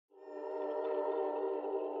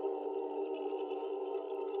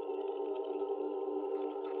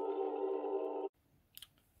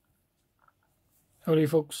Howdy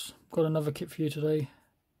folks, got another kit for you today.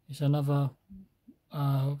 It's another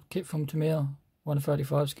kit from TAMIYA,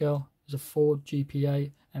 1/35 scale. It's a Ford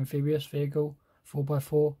GPA Amphibious vehicle,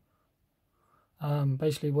 4x4.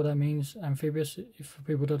 Basically what that means, amphibious, if for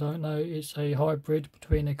people that don't know, it's a hybrid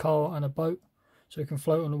between a car and a boat. So it can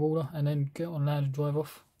float on the water and then get on land and drive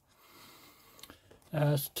off.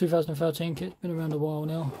 It's a 2013 kit, been around a while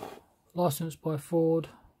now. Licensed by Ford.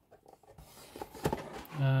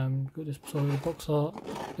 Got this side of the box art.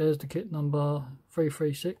 There's the kit number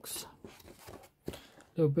 336. A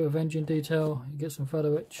little bit of engine detail. You get some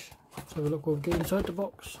photo etch. Let's have a look what we get inside the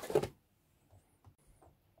box.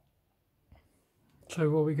 So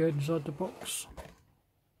what we get inside the box.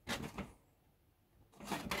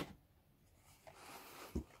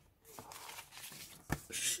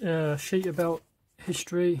 Sheet about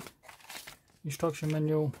history, instruction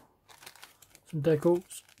manual, some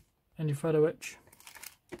decals, and your photo etch.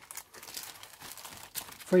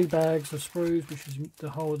 3 bags of sprues, which is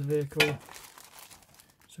the whole of the vehicle,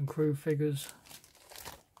 some crew figures,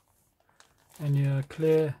 and your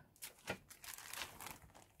clear,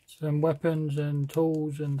 some weapons and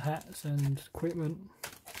tools and hats and equipment,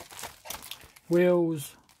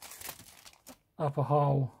 wheels, upper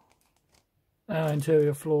hull,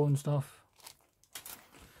 interior floor and stuff.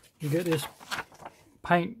 You get this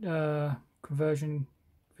paint conversion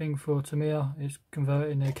thing for TAMIYA. It's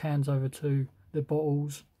converting their cans over to the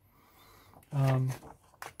bottles. Don't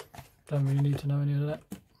really need to know any of that.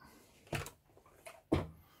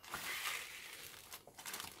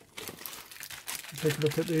 Take a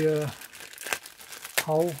look at the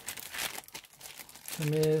hull.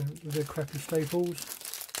 TAMIYA with the crappy staples.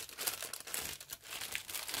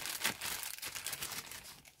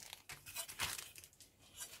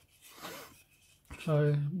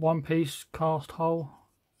 So 1-piece cast hull.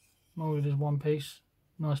 Molded as 1 piece,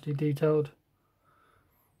 nicely detailed.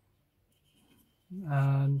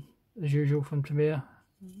 And as usual from TAMIYA,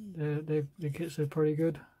 the kits are pretty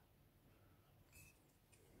good.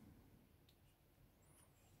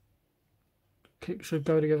 Kit should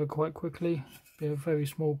go together quite quickly. Be a very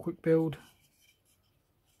small, quick build.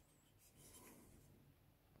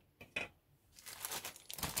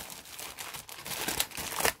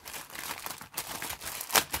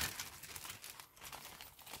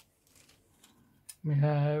 We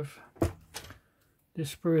have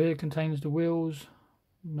this sprue here, contains the wheels,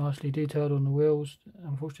 nicely detailed on the wheels.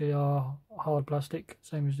 Unfortunately they are hard plastic,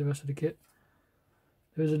 same as the rest of the kit.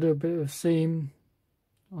 There's a little bit of seam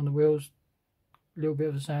on the wheels, a little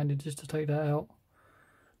bit of sanding just to take that out.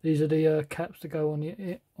 These are the caps that go on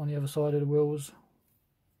the other side of the wheels.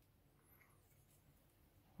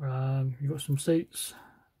 You've got some seats,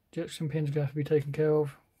 ejection pins going to have to be taken care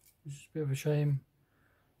of, which is a bit of a shame.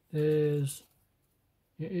 There's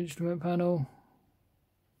your instrument panel.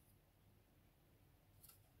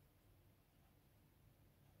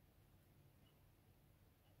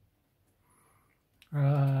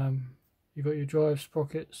 You've got your drive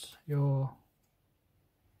sprockets, your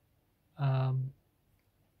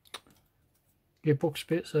gearbox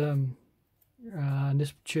bits, and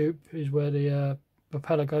this tube is where the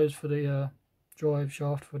propeller goes for the drive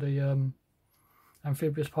shaft for the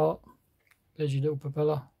amphibious part. There's your little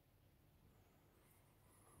propeller.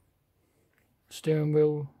 Steering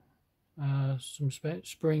wheel, some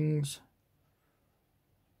springs,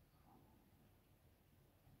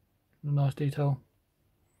 nice detail.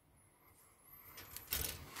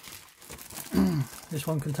 This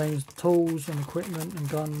one contains tools and equipment and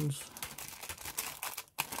guns.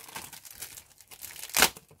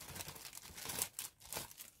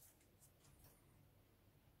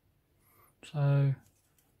 So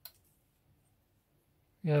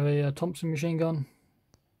you have a Thompson machine gun,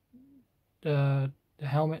 the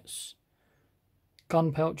helmets,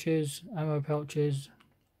 gun pouches, ammo pouches,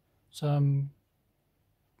 some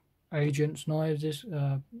agents' knives. This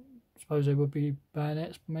suppose they would be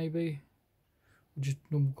bayonets maybe, or just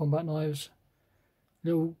normal combat knives.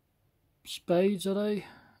 Little spades, are they?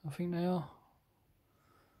 I think they are.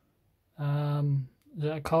 Is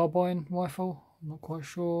that a carbine rifle? I'm not quite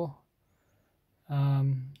sure.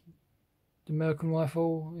 The American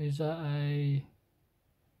rifle, is that a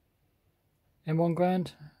M1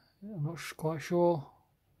 Grand? I'm not quite sure.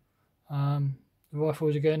 The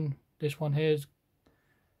rifles again, this one here's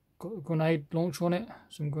got a grenade launcher on it,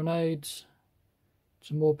 some grenades,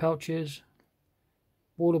 some more pouches,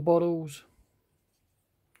 water bottles,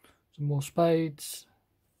 some more spades.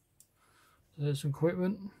 There's some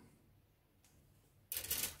equipment.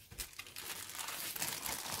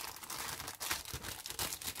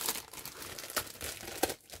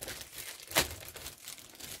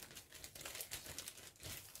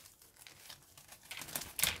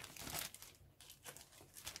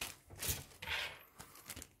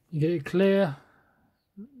 You get it clear,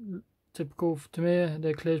 typical for TAMIYA.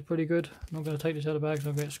 Their clear is pretty good. I'm not going to take this out of the bag because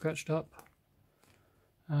I'll get it scratched up.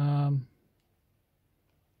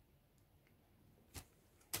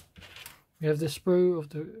 We have this sprue of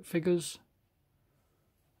the figures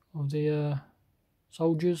of the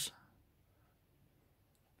soldiers,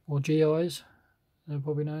 or GIs, they're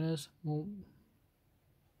probably known as. Well,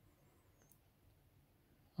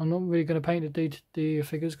 I'm not really going to paint the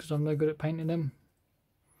figures because I'm no good at painting them,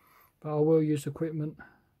 but I will use equipment.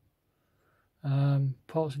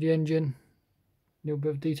 Parts of the engine, a little bit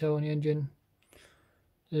of detail on the engine.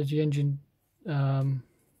 There's the engine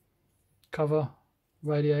cover,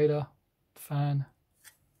 radiator, fan.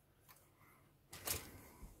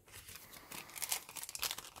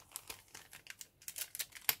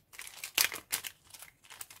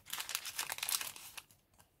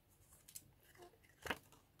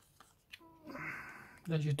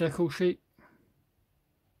 There's your decal sheet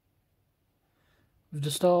with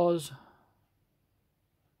the stars,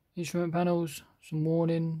 instrument panels, some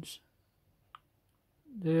warnings.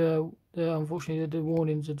 Unfortunately the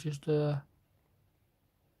warnings are just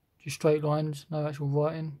straight lines, no actual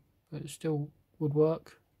writing, but it still would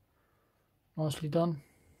work. Nicely done.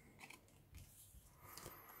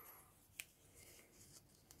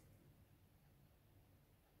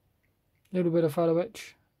 A little bit of photo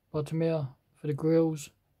etch by TAMIYA for the grills,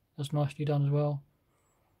 that's nicely done as well.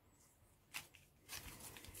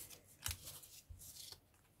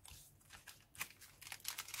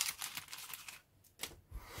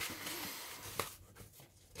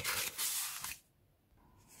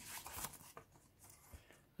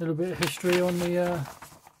 A little bit of history on the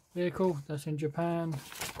vehicle, that's in Japan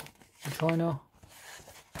and China.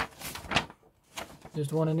 There's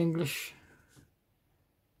the one in English.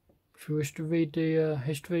 If you wish to read the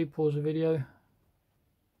history, pause the video.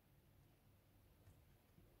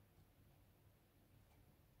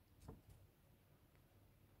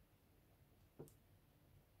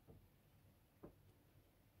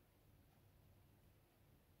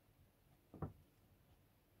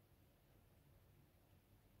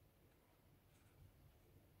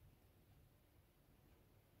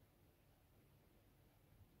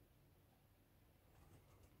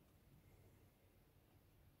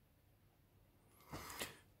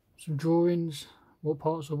 Some drawings, what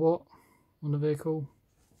parts are what on the vehicle.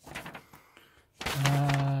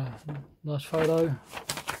 Nice photo.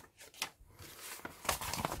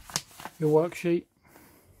 Your worksheet.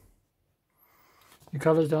 Your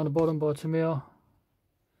colours down the bottom by TAMIYA.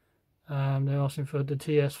 They're asking for the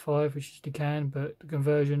TS5, which is the can, but the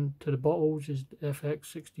conversion to the bottles is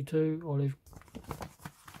FX62 olive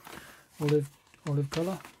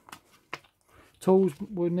colour. Tools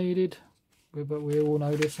were needed, but we all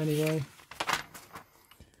know this anyway.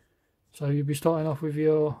 So you'll be starting off with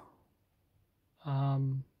your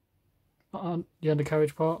the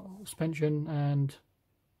undercarriage part, suspension, and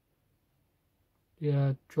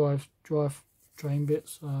the drive train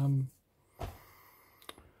bits. And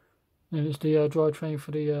it's the drive train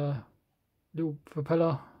for the little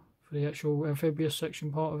propeller for the actual amphibious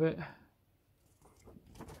section part of it.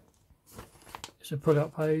 It's a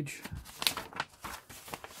pull-out page.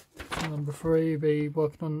 Number 3, be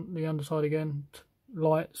working on the underside again,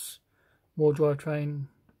 lights, more drivetrain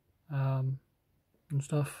and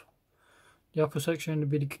stuff. The upper section would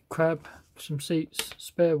be the cab, some seats,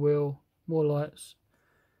 spare wheel, more lights,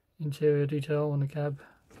 interior detail on the cab.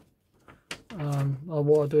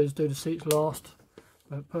 What I do is do the seats last,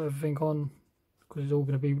 but put everything on because it's all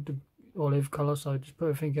going to be the olive colour, so just put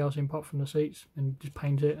everything else in apart from the seats and just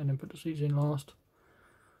paint it and then put the seats in last.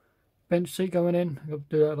 Bench seat going in, I've got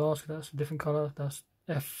to do that last because that's a different colour. That's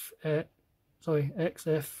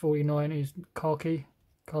XF49 is khaki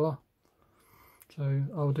colour, so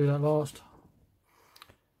I'll do that last.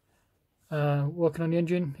 Working on the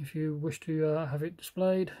engine if you wish to have it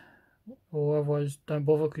displayed, or otherwise don't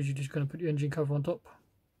bother because you're just going to put the engine cover on top.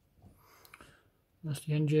 That's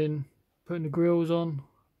the engine. Putting the grills on,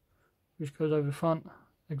 which goes over the front,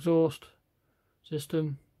 exhaust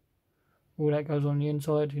system, all that goes on the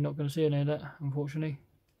inside. You're not going to see any of that, unfortunately.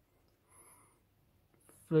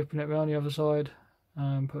 Flipping it around the other side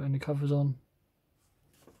and putting the covers on.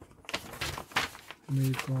 And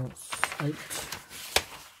we've got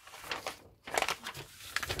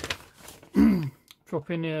 8.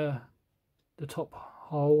 Dropping the top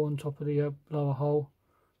hole on top of the lower hole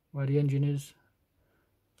where the engine is.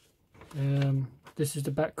 This is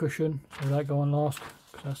the back cushion, so that go on last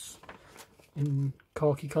because that's in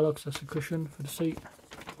khaki colour because that's a cushion for the seat.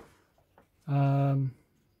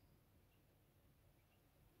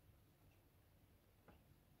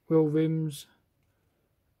 Wheel rims,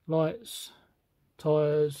 lights,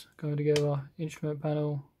 tyres going together, instrument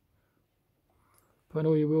panel, putting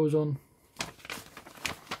all your wheels on,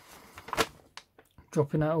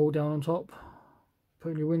 dropping that all down on top,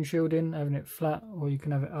 putting your windshield in, having it flat or you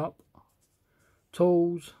can have it up,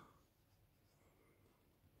 tools,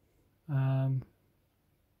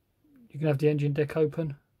 you can have the engine deck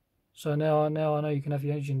open. So now I know you can have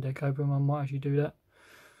your engine deck open. I might actually do that.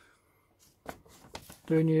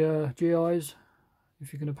 Doing your GIs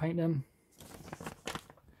if you're going to paint them.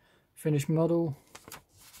 Finished model.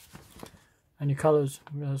 And your colours.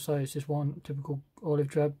 As I say, it's just one typical olive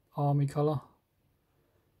drab army colour.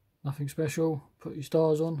 Nothing special. Put your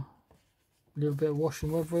stars on. A little bit of wash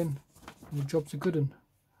and weathering. And your job's a good one.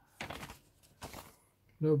 A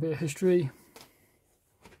little bit of history.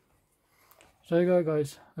 So there you go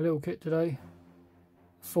guys, a little kit today.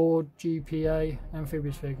 Ford GPA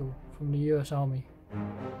amphibious vehicle from the US Army.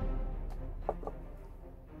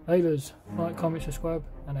 Hailers, like, comment, subscribe,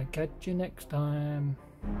 and I'll catch you next time.